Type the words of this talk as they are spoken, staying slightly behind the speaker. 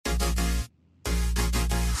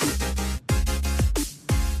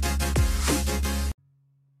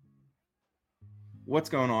What's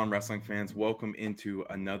going on, wrestling fans? Welcome into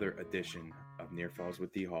another edition of Near Falls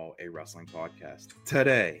with D Hall, a wrestling podcast.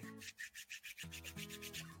 Today,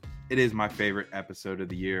 it is my favorite episode of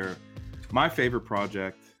the year, my favorite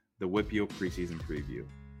project, the WPIAL Preseason Preview.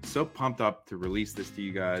 So pumped up to release this to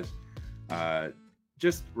you guys.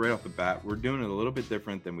 Just right off the bat, we're doing it a little bit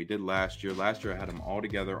different than we did last year. Last year, I had them all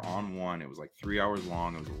together on one. It was like 3 hours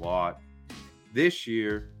long. It was a lot. This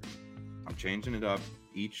year, I'm changing it up.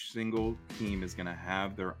 Each single team is going to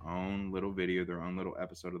have their own little video, their own little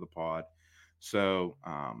episode of the pod. So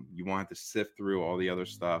you won't have to sift through all the other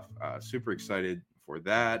stuff. Super excited for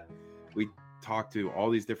that. We talked to all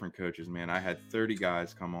these different coaches, man. I had 30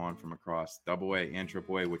 guys come on from across AA and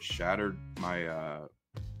AAA, which shattered my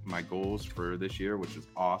goals for this year, which is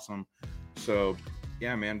awesome. So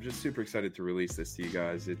yeah, man, I'm just super excited to release this to you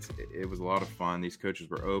guys. It was a lot of fun. These coaches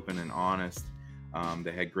were open and honest.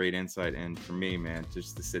 They had great insight, and for me, man,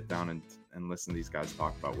 just to sit down and listen to these guys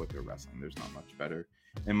talk about what they're wrestling, there's not much better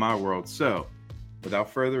in my world. So without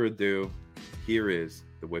further ado, here is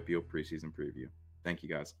the WPIAL Preseason Preview. Thank you,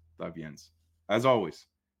 guys. Love Jens. As always,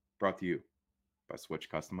 brought to you by Switch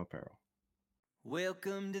Custom Apparel.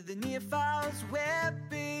 Welcome to the Near Falls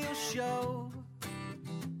WPIAL Show,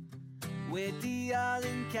 where Dial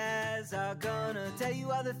and Kaz are gonna tell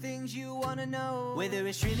you all the things you wanna know. Whether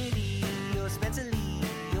it's Trinity or Spencer Lee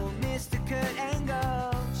or Mr. Kurt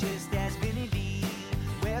Angle, just ask Vinny D.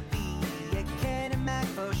 WPIAL Ken and Mac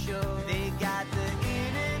for sure. They got the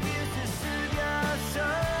interviews to soothe your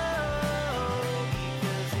soul,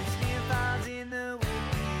 because it's Near Falls in the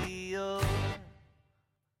WPIAL.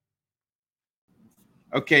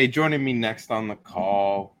 Okay, joining me next on the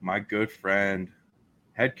call, my good friend,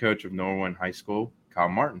 head coach of Norwin High School, Kyle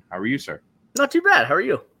Martin. How are you, sir? Not too bad. How are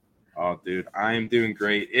you? Oh, dude, I am doing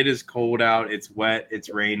great. It is cold out. It's wet. It's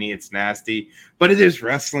rainy. It's nasty. But it is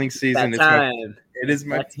wrestling season. It is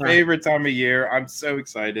my favorite time of year. I'm so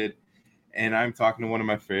excited. And I'm talking to one of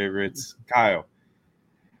my favorites, Kyle.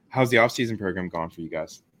 How's the off-season program gone for you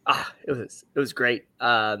guys? It was great.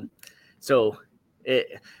 So,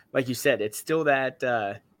 like you said, it's still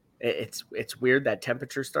that it's weird that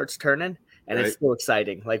temperature starts turning. And It's still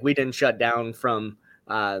exciting. Like, we didn't shut down from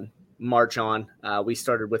March on. We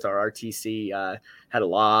started with our RTC, had a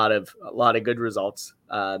lot of good results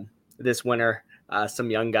this winter. Some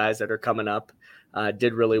young guys that are coming up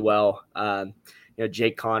did really well.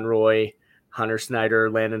 Jake Conroy, Hunter Snyder,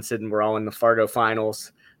 Landon Sidden were all in the Fargo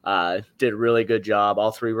finals. Did a really good job.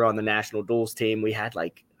 All three were on the national duels team. We had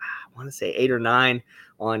I want to say 8 or 9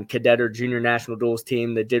 on cadet or junior national duels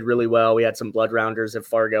team that did really well. We had some blood rounders at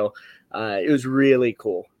Fargo. It was really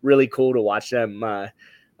cool to watch them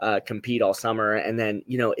compete all summer. And then,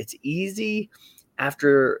 it's easy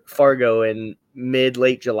after Fargo in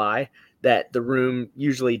late July that the room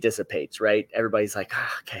usually dissipates, right? Everybody's like,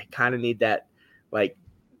 okay, kind of need that,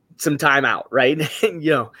 some time out, right?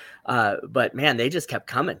 But man, they just kept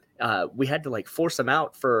coming. We had to force them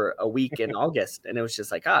out for a week in August, and it was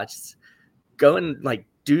just just go and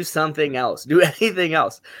do something else, do anything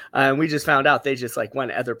else. And we just found out they just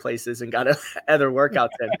went other places and got other workouts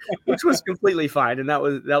in, which was completely fine. And that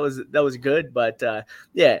was good. But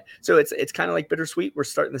yeah, so it's kind of bittersweet. We're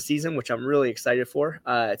starting the season, which I'm really excited for.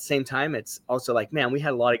 At the same time, it's also man, we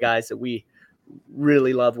had a lot of guys that we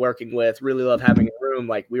really love working with, really love having a room.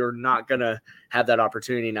 We were not going to have that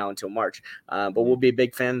opportunity now until March. But we'll be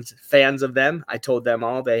big fans of them. I told them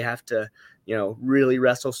all they have to, really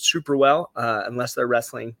wrestle super well, unless they're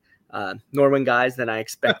wrestling Norwin guys, then I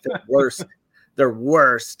expect their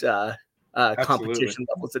worst competition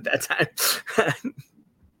levels at that time.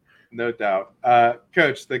 No doubt.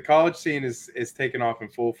 Coach, the college scene is taking off in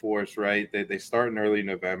full force, right? They start in early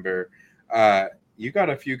November. You got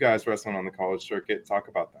a few guys wrestling on the college circuit. Talk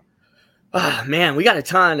about them. Man, we got a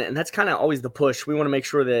ton, and that's kind of always the push. We want to make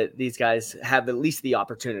sure that these guys have at least the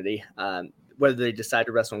opportunity. Whether they decide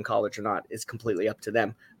to wrestle in college or not is completely up to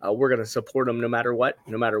them. We're going to support them no matter what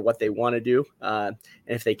they want to do. And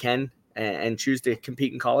if they can and choose to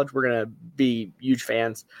compete in college, we're going to be huge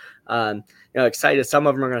fans. Excited. Some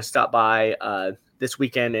of them are going to stop by this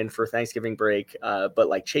weekend and for Thanksgiving break.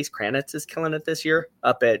 But Chase Kranitz is killing it this year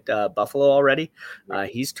up at Buffalo already.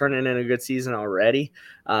 He's turning in a good season already.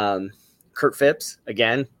 Kurt Phipps,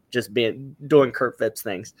 again, just doing Kurt Phipps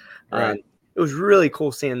things. Right. It was really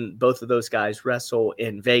cool seeing both of those guys wrestle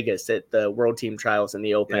in Vegas at the World Team Trials in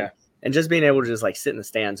the Open, and just being able to just sit in the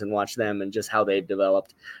stands and watch them and just how they've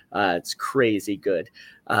developed. It's crazy good.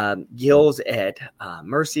 Gills at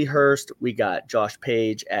Mercyhurst. We got Josh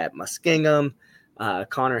Page at Muskingum.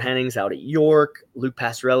 Connor Hennings out at York. Luke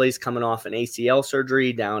Pastorelli's coming off an ACL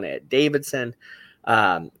surgery down at Davidson.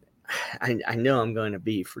 I know I'm going to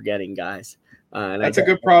be forgetting guys. That's a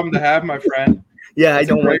good problem to have, my friend. Yeah, That's I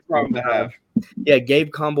don't a great want problem to have. Yeah,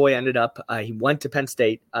 Gabe Comboy ended up. He went to Penn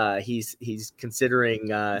State. He's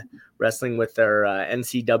considering wrestling with their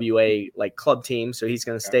NCAA like club team, so he's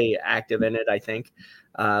going to stay active in it, I think.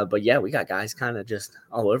 But yeah, we got guys kind of just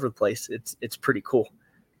all over the place. It's pretty cool.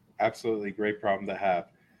 Absolutely great problem to have.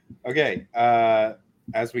 Okay,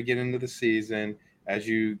 as we get into the season, as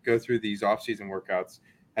you go through these off-season workouts,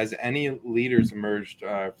 has any leaders emerged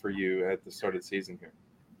for you at the start of the season here?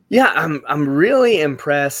 Yeah, I'm really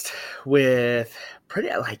impressed with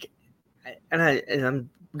and I'm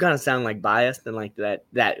gonna sound like biased and like that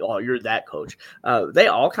oh, you're that coach. They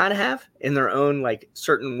all kind of have in their own like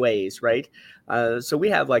certain ways, right? So we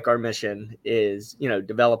have like our mission is,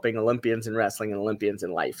 developing Olympians in wrestling and Olympians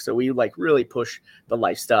in life. So we like really push the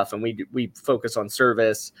life stuff, and we focus on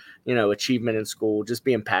service, achievement in school, just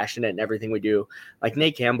being passionate in everything we do. Like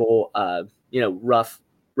Nate Campbell,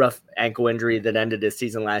 rough ankle injury that ended his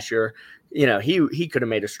season last year. He could have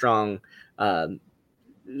made a strong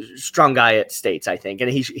guy at States, I think, and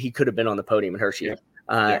he could have been on the podium at Hershey.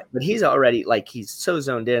 But he's already he's so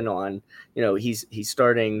zoned in on, he's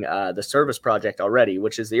starting the service project already,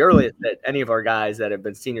 which is the earliest that any of our guys that have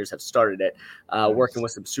been seniors have started it, working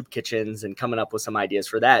with some soup kitchens and coming up with some ideas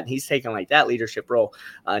for that. And he's taken like that leadership role.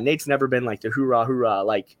 Nate's never been like the hoorah,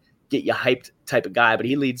 like get you hyped type of guy, but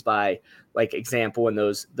he leads by like example in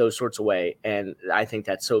those sorts of way. And I think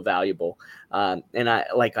that's so valuable. And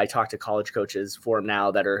I talk to college coaches for him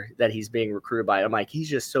now that he's being recruited by. I'm like, he's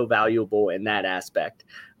just so valuable in that aspect.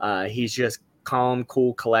 He's just calm,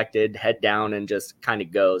 cool, collected, head down, and just kind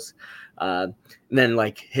of goes. And then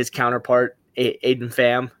like his counterpart, Aiden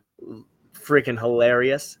Pham, freaking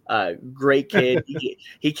hilarious. Great kid.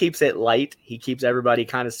 He keeps it light. He keeps everybody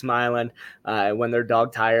kind of smiling. When they're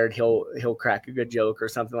dog tired, he'll crack a good joke or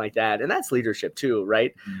something like that. And that's leadership too,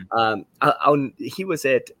 right? He was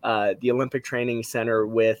at the Olympic Training Center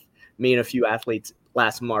with me and a few athletes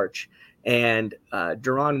last March, and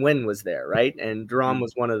Duran Wynn was there, right? And Duran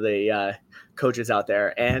was one of the coaches out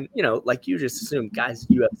there. And, like you just assume, guys,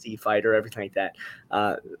 UFC fighter, everything like that.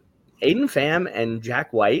 Aiden Pham and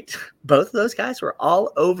Jack White, both of those guys were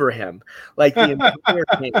all over him, like the entire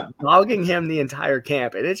camp, dogging him the entire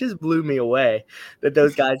camp. And it just blew me away that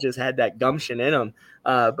those guys just had that gumption in them.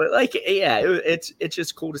 But it's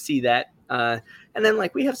just cool to see that. And then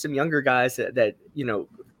like we have some younger guys that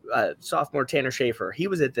sophomore Tanner Schaefer, he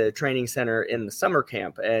was at the training center in the summer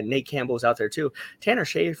camp, and Nate Campbell's out there too. Tanner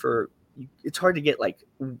Schaefer, it's hard to get like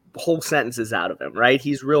whole sentences out of him, right?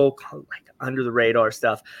 He's real like under the radar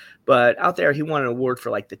stuff, but out there he won an award for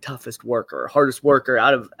like the toughest worker, hardest worker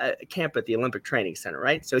out of camp at the Olympic Training Center,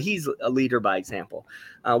 right? So he's a leader by example.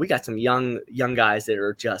 We got some young guys that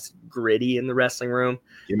are just gritty in the wrestling room.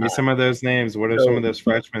 Give me some of those names. What are some of those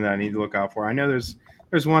freshmen that I need to look out for? I know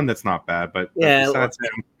there's one that's not bad, but besides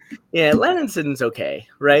him. Yeah, Lennon Sidden's okay,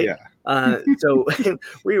 right? Yeah. So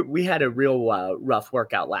we had a real rough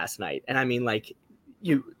workout last night, and I mean, like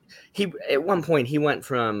he at one point he went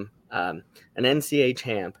from an NCAA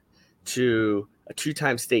champ to a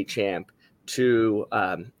 2-time state champ to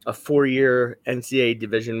a 4-year NCAA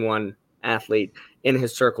Division I athlete in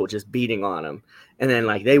his circle, just beating on him. And then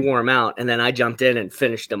like they wore him out, and then I jumped in and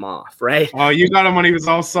finished him off, right? Oh, you got him when he was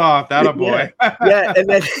all soft. That boy. Yeah.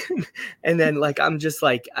 And then like I'm just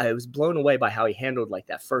like I was blown away by how he handled like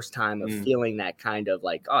that first time of feeling that kind of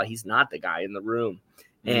like, oh, he's not the guy in the room.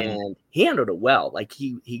 And he handled it well. Like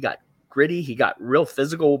he got gritty, he got real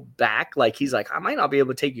physical back. Like he's like, I might not be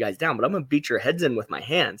able to take you guys down, but I'm gonna beat your heads in with my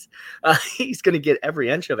hands. He's gonna get every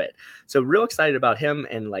inch of it. So real excited about him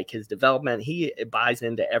and like his development. He buys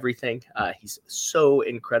into everything. He's so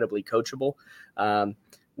incredibly coachable,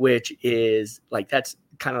 which is like that's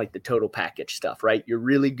kind of like the total package stuff, right? You're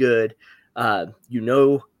really good, and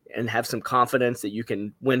have some confidence that you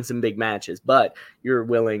can win some big matches, but you're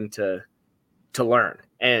willing to learn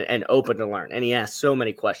and open to learn. And he asks so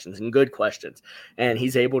many questions and good questions, and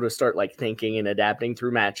he's able to start like thinking and adapting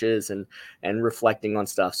through matches and reflecting on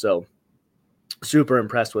stuff. So super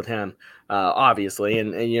impressed with him, obviously.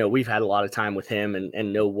 And we've had a lot of time with him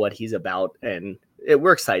and know what he's about, and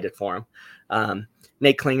we're excited for him.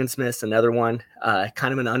 Nate Klingensmith's another one,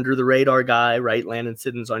 kind of an under the radar guy, right? Landon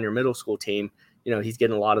Sidden's on your middle school team. He's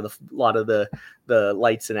getting a lot of the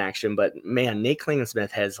lights in action, but man, Nate Klingensmith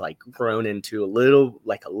has like grown into a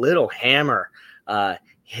little hammer.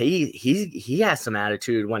 He has some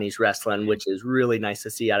attitude when he's wrestling, which is really nice to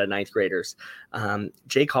see out of ninth graders.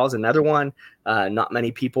 Jake Hall's another one. Not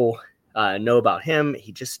many people know about him.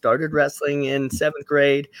 He just started wrestling in 7th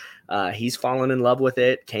grade. He's fallen in love with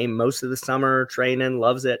it. Came most of the summer training,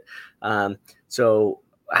 loves it. So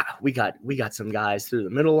we got some guys through the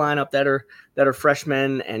middle lineup that are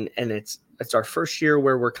freshmen, and it's our first year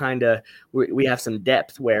where we have some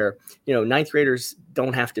depth where, you know, 9th graders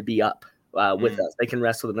don't have to be up with us. They can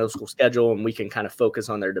wrestle the middle school schedule, and we can kind of focus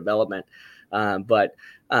on their development. But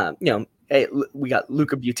you know, hey, we got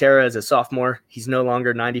Luca Butera as a sophomore. He's no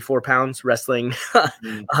longer 94 pounds, wrestling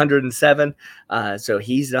 107. So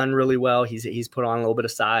he's done really well. He's put on a little bit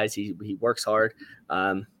of size. He works hard.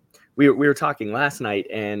 We were talking last night,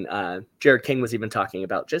 and Jared King was even talking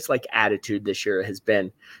about just like attitude this year has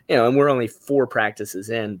been, you know, and we're only 4 practices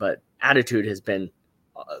in, but attitude has been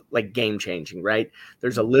like game changing, right?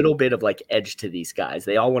 There's a little bit of like edge to these guys.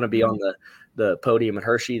 They all want to be on the podium at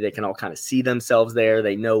Hershey. They can all kind of see themselves there.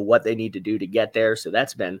 They know what they need to do to get there. So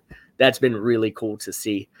that's been really cool to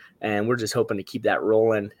see. And we're just hoping to keep that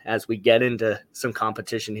rolling as we get into some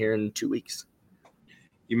competition here in 2 weeks.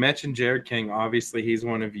 You mentioned Jared King. Obviously, he's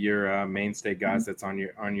one of your mainstay guys that's on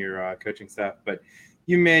your coaching staff. But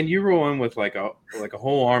you roll in with like a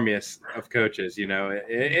whole army of coaches. You know,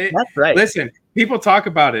 that's right. Listen, people talk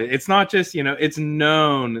about it. It's not just, you know, it's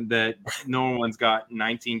known that Norwin's got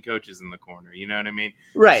 19 coaches in the corner. You know what I mean?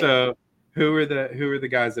 Right. So who are the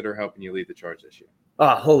guys that are helping you lead the charge this year?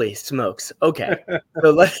 Oh, holy smokes! Okay,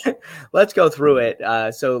 so let's go through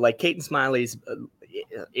it. So like Caden Smiley's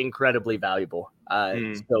incredibly valuable.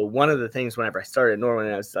 So one of the things whenever I started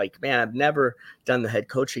Norwin, I was like, man, I've never done the head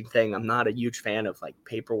coaching thing. I'm not a huge fan of like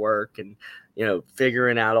paperwork and, you know,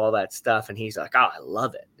 figuring out all that stuff. And he's like, oh, I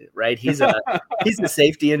love it. Right. He's a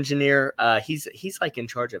safety engineer. He's like in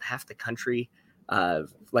charge of half the country,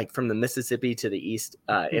 like from the Mississippi to the east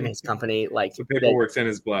in his company. Like the paperwork's in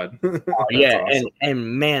his blood. Yeah. Awesome.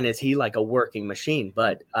 And man, is he like a working machine,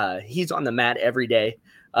 but he's on the mat every day.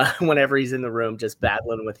 Whenever he's in the room, just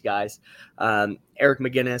battling with guys. Eric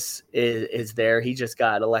McGinnis is there. He just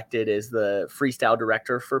got elected as the freestyle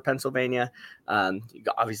director for Pennsylvania.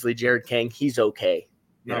 Obviously, Jared King, he's okay.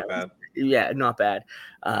 Not bad. Yeah, not bad.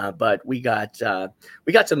 But we got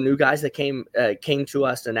some new guys that came to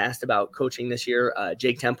us and asked about coaching this year.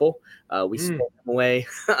 Jake Temple, we stole him away.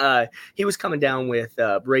 He was coming down with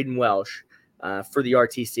Braden Welsh. For the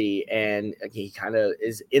RTC, and he kind of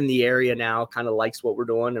is in the area now, kind of likes what we're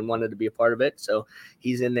doing and wanted to be a part of it. So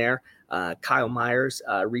he's in there. Kyle Myers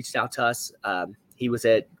reached out to us. He was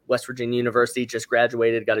at West Virginia University, just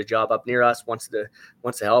graduated, got a job up near us, wants to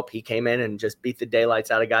help. He came in and just beat the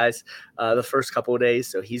daylights out of guys the first couple of days.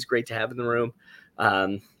 So he's great to have in the room.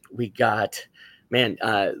 We got,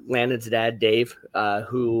 Landon's dad, Dave,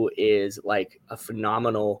 who is like a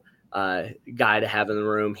phenomenal guy to have in the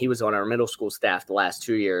room. He was on our middle school staff the last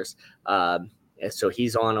 2 years. So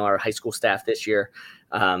he's on our high school staff this year.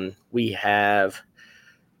 We have,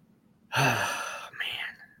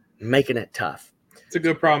 making it tough. It's a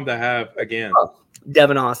good problem to have again.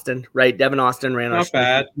 Devin Austin, right? Devin Austin ran not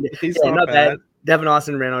bad. He's not not bad. Devin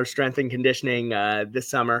Austin ran our strength and conditioning this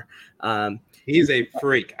summer. He's a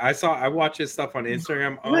freak. I watch his stuff on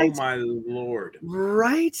Instagram. Right. Oh my Lord.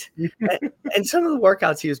 Right. And some of the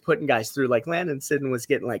workouts he was putting guys through, like Landon Sidden was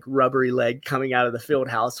getting like rubbery leg coming out of the field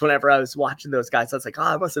house. Whenever I was watching those guys, I was like, oh,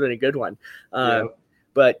 that must have been a good one.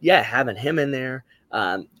 But yeah, having him in there.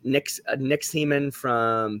 Nick Seaman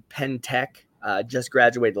from Penn Tech just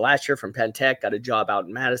graduated last year from Penn Tech, got a job out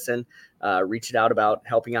in Madison, reached out about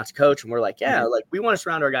helping out to coach. And we're like, yeah, like we want to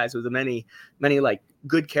surround our guys with as many like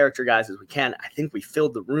good character guys as we can. I think we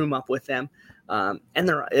filled the room up with them. And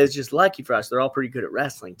it's just lucky for us. They're all pretty good at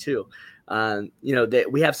wrestling too.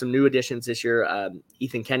 We have some new additions this year.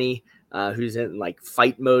 Ethan Kenny, who's in like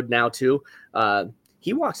fight mode now too.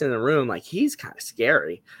 He walks in the room like he's kind of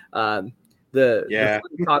scary. The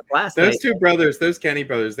talk last those night, two brothers, those Kenny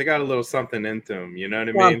brothers, they got a little something into them. You know what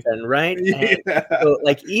I mean? Right? Yeah. So,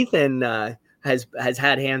 like Ethan has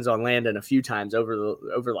had hands on Landon a few times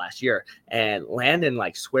over last year, and Landon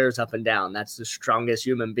like swears up and down that's the strongest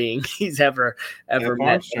human being he's ever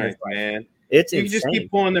met. Strength, man. It's you insane. Just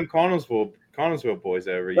keep pulling them Connellsville boys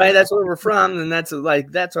over. Right, that's where we're from, and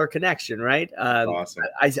that's our connection, right? Awesome.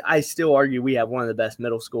 I still argue we have one of the best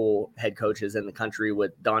middle school head coaches in the country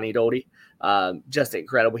with Donnie Doty. Just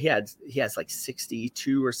incredible. He has like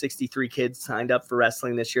 62 or 63 kids signed up for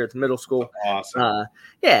wrestling this year at the middle school. Awesome.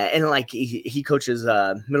 And like he coaches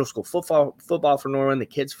middle school football for Norwin. The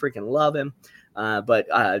kids freaking love him. But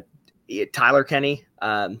Tyler Kenny,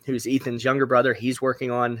 who's Ethan's younger brother, he's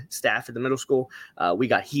working on staff at the middle school. We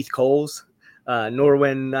got Heath Coles,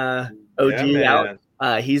 Norwin OG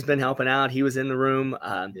out. He's been helping out. He was in the room.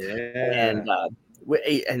 And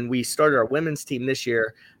we started our women's team this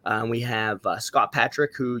year. We have Scott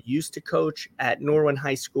Patrick, who used to coach at Norwin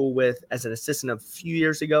High School as an assistant a few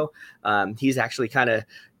years ago. He's actually kind of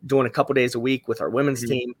doing a couple days a week with our women's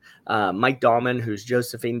team. Mike Dahlman, who's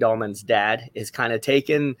Josephine Dahlman's dad, is kind of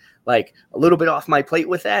taken like a little bit off my plate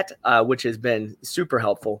with that, which has been super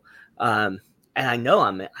helpful. And I know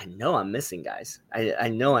I'm missing guys. I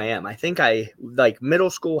know I am. I think I like middle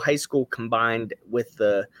school, high school combined with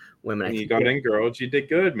the women. And you got in girls. You did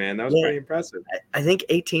good, man. That was pretty impressive. I think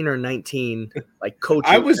 18 or 19, like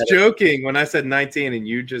coaching. I was joking when I said 19 and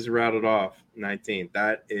you just rattled off 19.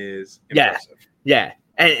 That is impressive. Yeah.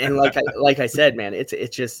 And like I said, man,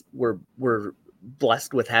 it's just we're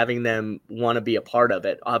blessed with having them want to be a part of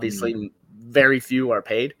it. Obviously, very few are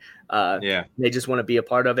paid. They just want to be a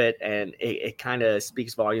part of it, and it kind of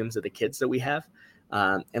speaks volumes of the kids that we have,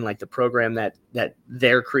 and like the program that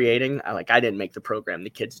they're creating. I didn't make the program,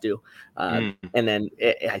 the kids do, and then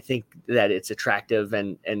I think that it's attractive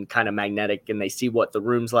and kind of magnetic, and they see what the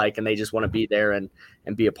room's like, and they just want to be there and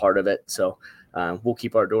be a part of it. So we'll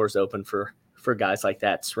keep our doors open for guys like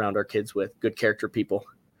that. Surround our kids with good character people.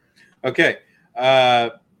 Okay.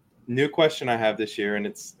 New question I have this year, and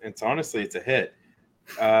it's honestly it's a hit.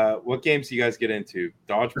 What games do you guys get into?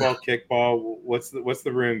 Dodgeball, kickball? What's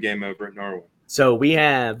the room game over at Norwin? So we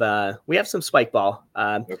have some spike ball.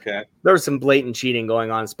 Okay. There was some blatant cheating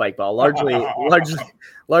going on in spike ball, largely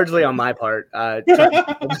on my part. And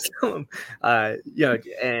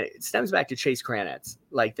it stems back to Chase Kranitz.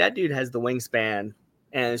 Like that dude has the wingspan,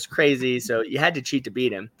 and it's crazy. So you had to cheat to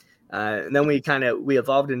beat him. And then we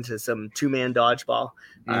evolved into some 2-man dodgeball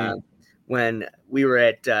when we were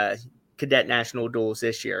at Cadet National Duels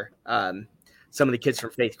this year. Some of the kids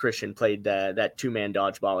from Faith Christian played that 2-man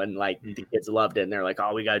dodgeball, and the kids loved it. And they're like,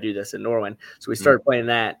 "Oh, we got to do this in Norwin." So we started playing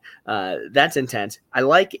that. That's intense. I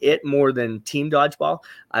like it more than team dodgeball.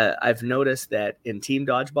 I've noticed that in team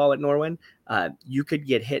dodgeball at Norwin, you could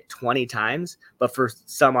get hit 20 times, but for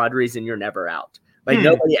some odd reason, you're never out.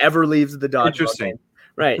 Nobody ever leaves the dodgeball. Interesting. Game.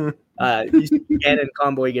 Right. Gannon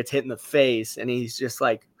Conboy gets hit in the face, and he's just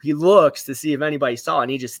like, he looks to see if anybody saw,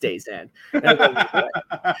 and he just stays in. So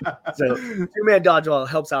 2-man dodgeball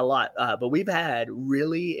helps out a lot. But we've had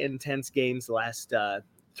really intense games the last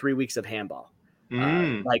 3 weeks of handball.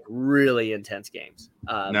 Really intense games.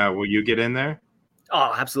 Now, will you get in there?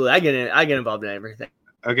 Oh, absolutely. I get involved in everything.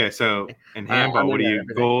 Okay, so in handball, what are you,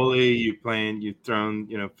 goalie? You playing? You thrown?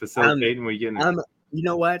 Facilitating? What are you getting? You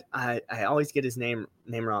know what? I always get his name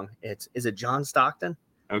wrong. Is it John Stockton?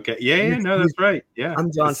 Okay. Yeah. No, that's right. Yeah. I'm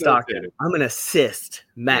John Stockton. I'm an assist.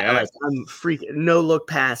 Matt. I'm freaking no look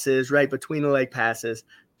passes, right between the leg passes,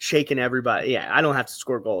 shaking everybody. Yeah, I don't have to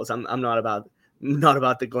score goals. I'm not about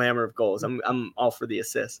the glamour of goals. I'm all for the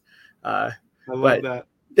assists. I love that.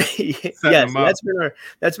 Yes,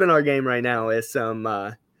 that's been our game right now. Is some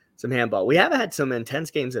handball. We have had some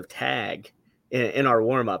intense games of tag in our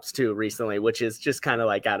warm-ups too recently, which is just kind of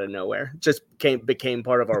like out of nowhere. Just became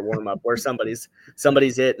part of our warm-up where somebody's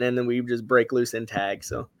hit, and then we just break loose in tag.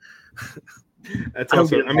 So that's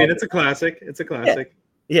awesome. I mean, it's a classic.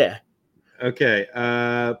 Yeah. Okay.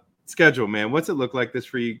 Schedule, man. What's it look like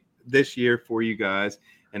this year for you guys,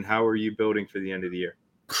 and how are you building for the end of the year?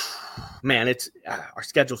 Man, it's our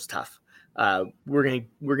schedule's tough. We're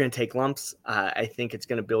gonna take lumps. I think it's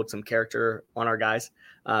gonna build some character on our guys.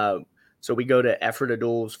 So we go to Ephrata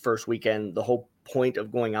Duels first weekend. The whole point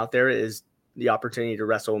of going out there is the opportunity to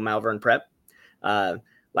wrestle Malvern Prep.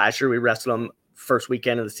 Last year we wrestled them first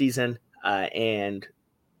weekend of the season, and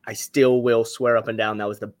I still will swear up and down that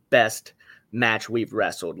was the best match we've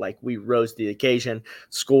wrestled. Like, we rose to the occasion.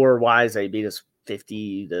 Score-wise, they beat us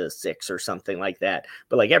 50-6 or something like that.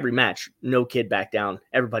 But like every match, no kid back down.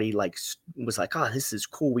 Everybody was like, "Oh, this is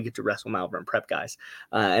cool. We get to wrestle Malvern Prep guys,"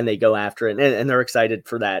 and they go after it, and they're excited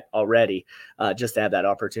for that already. Just to have that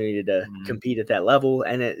opportunity to compete at that level,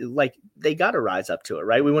 and they got to rise up to it,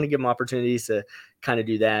 right? We want to give them opportunities to kind of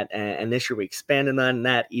do that, and this year we expanded on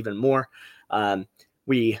that even more. So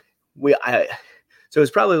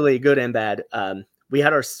it's probably good and bad. We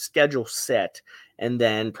had our schedule set. And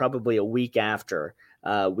then probably a week after,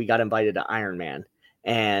 we got invited to Ironman.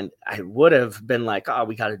 And I would have been like, "Oh,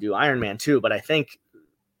 we got to do Ironman too." But I think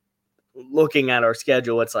looking at our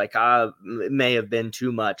schedule, it's like, it may have been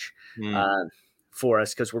too much for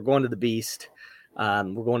us, because we're going to the Beast. We're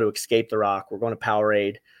going to Escape the Rock. We're going to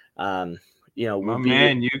Powerade.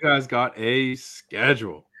 You guys got a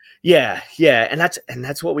schedule. Yeah, and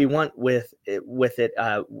that's what we want with it.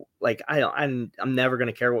 Like I'm never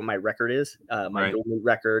gonna care what my record is. My Right. dual meet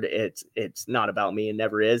record, it's not about me and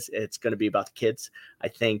never is. It's gonna be about the kids. I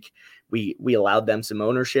think we allowed them some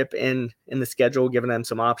ownership in the schedule, giving them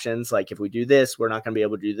some options. Like if we do this, we're not gonna be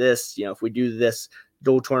able to do this. If we do this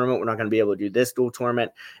dual tournament, we're not gonna be able to do this dual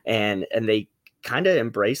tournament. And they kind of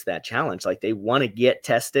embrace that challenge. Like they want to get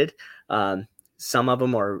tested. Some of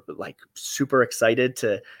them are like super excited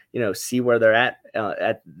to, see where they're at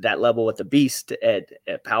that level with the beast at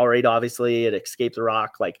Powerade, obviously at Escape the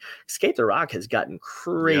Rock. Like Escape the Rock has gotten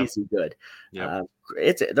crazy good. Yep.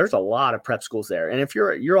 There's a lot of prep schools there. And if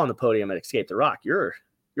you're on the podium at Escape the Rock, you're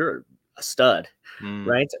a stud,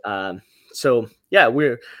 right? So yeah,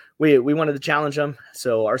 we wanted to challenge them.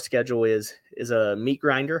 So our schedule is a meat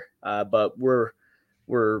grinder, but we're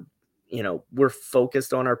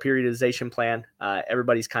focused on our periodization plan.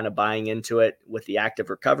 Everybody's kind of buying into it with the active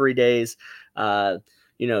recovery days,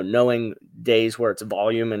 knowing days where it's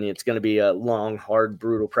volume and it's going to be a long, hard,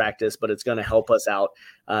 brutal practice, but it's going to help us out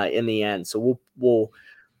in the end. So we're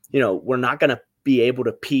not going to be able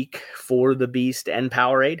to peak for the Beast and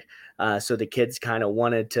Powerade. So the kids kind of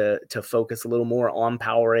wanted to focus a little more on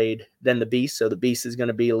Powerade than the Beast. So the Beast is going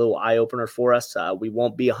to be a little eye opener for us. We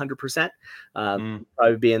won't be 100%,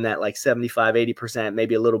 probably be in that like 75, 80%,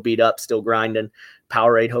 maybe a little beat up, still grinding.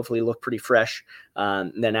 Powerade hopefully look pretty fresh.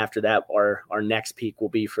 And then after that, our next peak will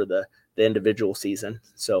be for the individual season.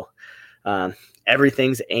 So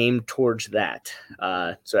everything's aimed towards that.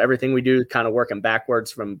 So everything we do kind of working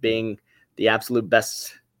backwards from being the absolute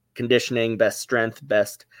best conditioning, best strength,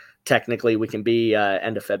 best technically we can be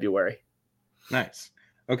end of February. Nice.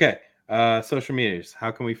 Okay. Social medias.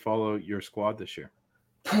 How can we follow your squad this year?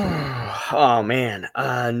 Oh man.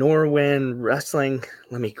 Norwin Wrestling.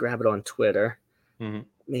 Let me grab it on Twitter. Let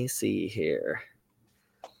me see here.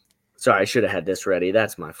 Sorry, I should have had this ready.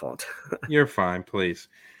 That's my fault. You're fine, please.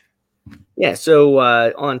 Yeah, so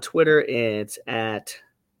on Twitter it's at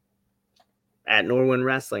Norwin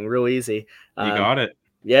Wrestling. Real easy. You got it.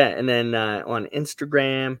 Yeah, and then on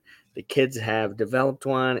Instagram, the kids have developed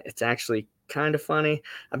one. It's actually kind of funny.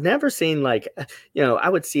 I've never seen I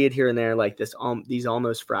would see it here and there, like these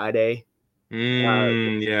Almost Friday.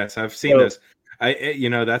 Yes, I've seen this.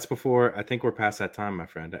 That's before. I think we're past that time, my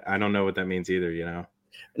friend. I don't know what that means either.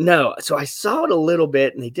 No, so I saw it a little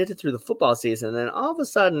bit, and they did it through the football season. And then all of a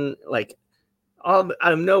sudden, all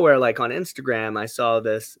out of nowhere, like on Instagram, I saw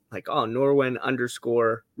this Norwin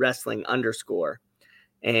 _wrestling_.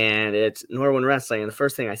 And it's Norwin Wrestling. And the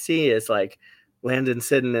first thing I see is like Landon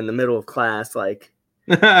sitting in the middle of class, like,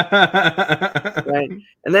 right.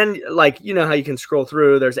 And then how you can scroll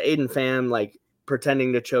through, there's Aiden Pham, like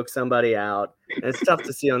pretending to choke somebody out. And it's tough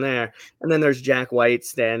to see on there. And then there's Jack White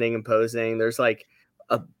standing and posing. There's like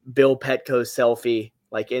a Bill Petco selfie,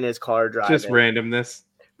 like in his car driving. Just randomness.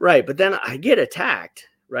 Right. But then I get attacked.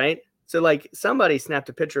 Right. So like somebody snapped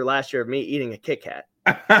a picture last year of me eating a Kit Kat.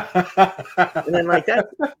 And then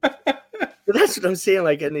that's what I'm seeing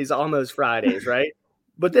like in these Almost Fridays, right?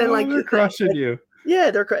 But then they're crushing you. Yeah,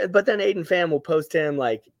 but then Aiden Pham will post him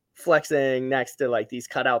like flexing next to like these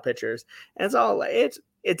cutout pictures, and it's all it's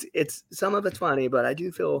some of it's funny, but I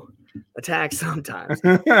do feel attacked sometimes.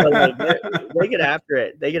 But, they get after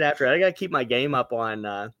it. I gotta keep my game up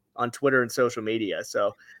on Twitter and social media.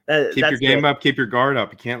 So keep your game up, keep your guard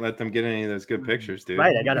up. You can't let them get any of those good pictures, dude.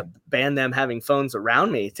 Right. I got to ban them having phones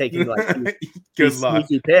around me, taking good luck.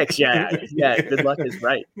 Sneaky pics. Yeah. Good luck is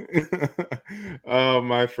right. Oh,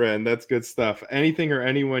 my friend. That's good stuff. Anything or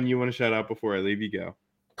anyone you want to shout out before I leave you go?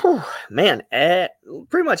 Man,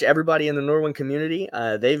 pretty much everybody in the Norwin community.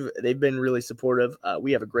 They've been really supportive.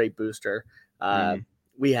 We have a great booster.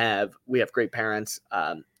 We have great parents.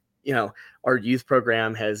 Our youth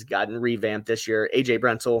program has gotten revamped this year. AJ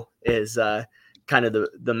Brentzel is kind of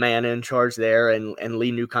the man in charge there, and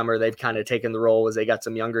Lee Newcomer, they've kind of taken the role as they got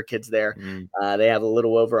some younger kids there. They have a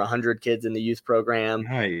little over 100 kids in the youth program.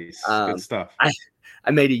 Nice. Good stuff. I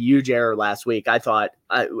made a huge error last week. I thought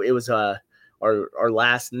it was our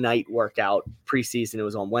last night workout preseason. It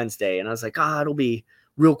was on Wednesday, and I was like, it'll be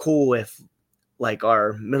real cool if like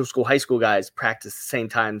our middle school, high school guys practice the same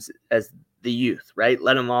times as the youth, right?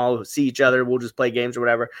 Let them all see each other. We'll just play games or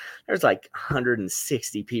whatever. There's like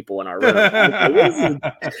 160 people in our room.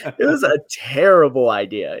 It was a terrible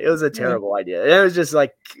idea. It was just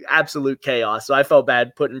like absolute chaos. So I felt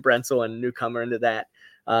bad putting Brentzel and Newcomer into that.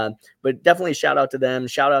 But definitely shout out to them.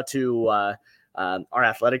 Shout out to our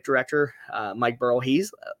athletic director, Mike Burrell.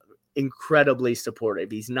 He's incredibly supportive.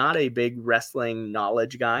 He's not a big wrestling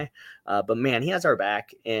knowledge guy, but man, he has our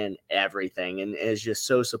back in everything and is just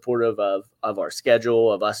so supportive of our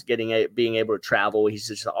schedule, of us being able to travel. He's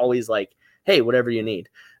just always like, hey, whatever you need.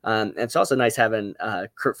 And it's also nice having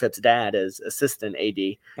Kurt Phipp's dad as assistant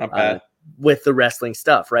AD with the wrestling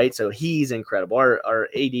stuff, right? So he's incredible. Our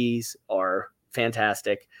ADs are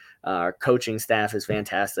fantastic. Our coaching staff is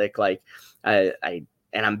fantastic. Like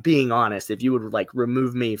and I'm being honest, if you would like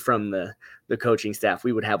remove me from the coaching staff,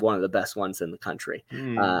 we would have one of the best ones in the country.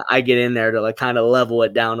 I get in there to like kind of level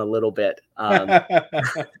it down a little bit.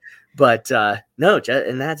 But no,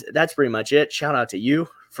 and that's pretty much it. Shout out to you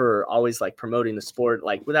for always like promoting the sport.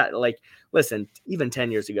 Like without like, listen, even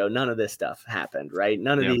 10 years ago, none of this stuff happened, right?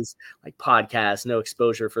 None of these like podcasts, no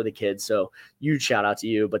exposure for the kids. So huge shout out to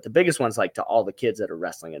you. But the biggest one's like to all the kids that are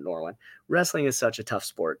wrestling at Norwin. Wrestling is such a tough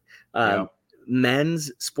sport.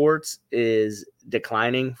 Men's sports is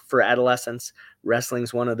declining for adolescents.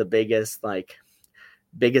 Wrestling's one of the biggest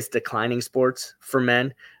declining sports for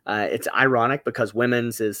men. It's ironic because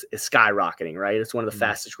women's is skyrocketing, right? It's one of the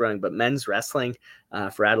fastest growing, but men's wrestling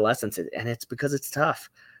for adolescents, and it's because it's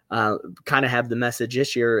tough. Kind of have the message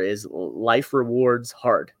this year is life rewards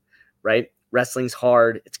hard, right? Wrestling's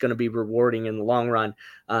hard. It's going to be rewarding in the long run.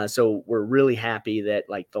 So we're really happy that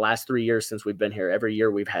like the last 3 years since we've been here, every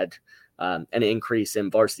year we've had an increase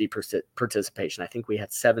in varsity participation. I think we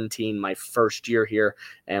had 17 my first year here,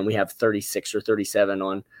 and we have 36 or 37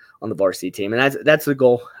 on the varsity team. And that's the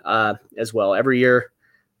goal as well. Every year,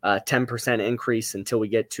 10% increase until we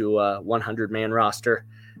get to a 100-man roster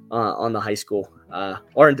on the high school,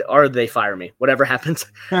 or they fire me. Whatever happens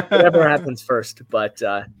first. But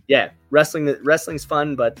yeah, wrestling's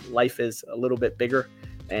fun, but life is a little bit bigger,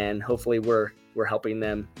 and hopefully we're helping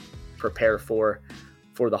them prepare for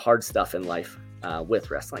the hard stuff in life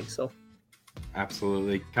with wrestling. So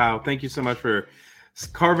absolutely. Kyle, thank you so much for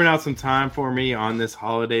carving out some time for me on this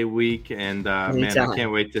holiday week. And man, I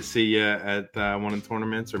can't wait to see you at one of the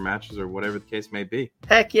tournaments or matches or whatever the case may be.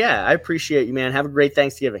 Heck yeah. I appreciate you, man. Have a great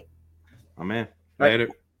Thanksgiving. Oh man. Later.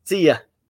 Right. See ya.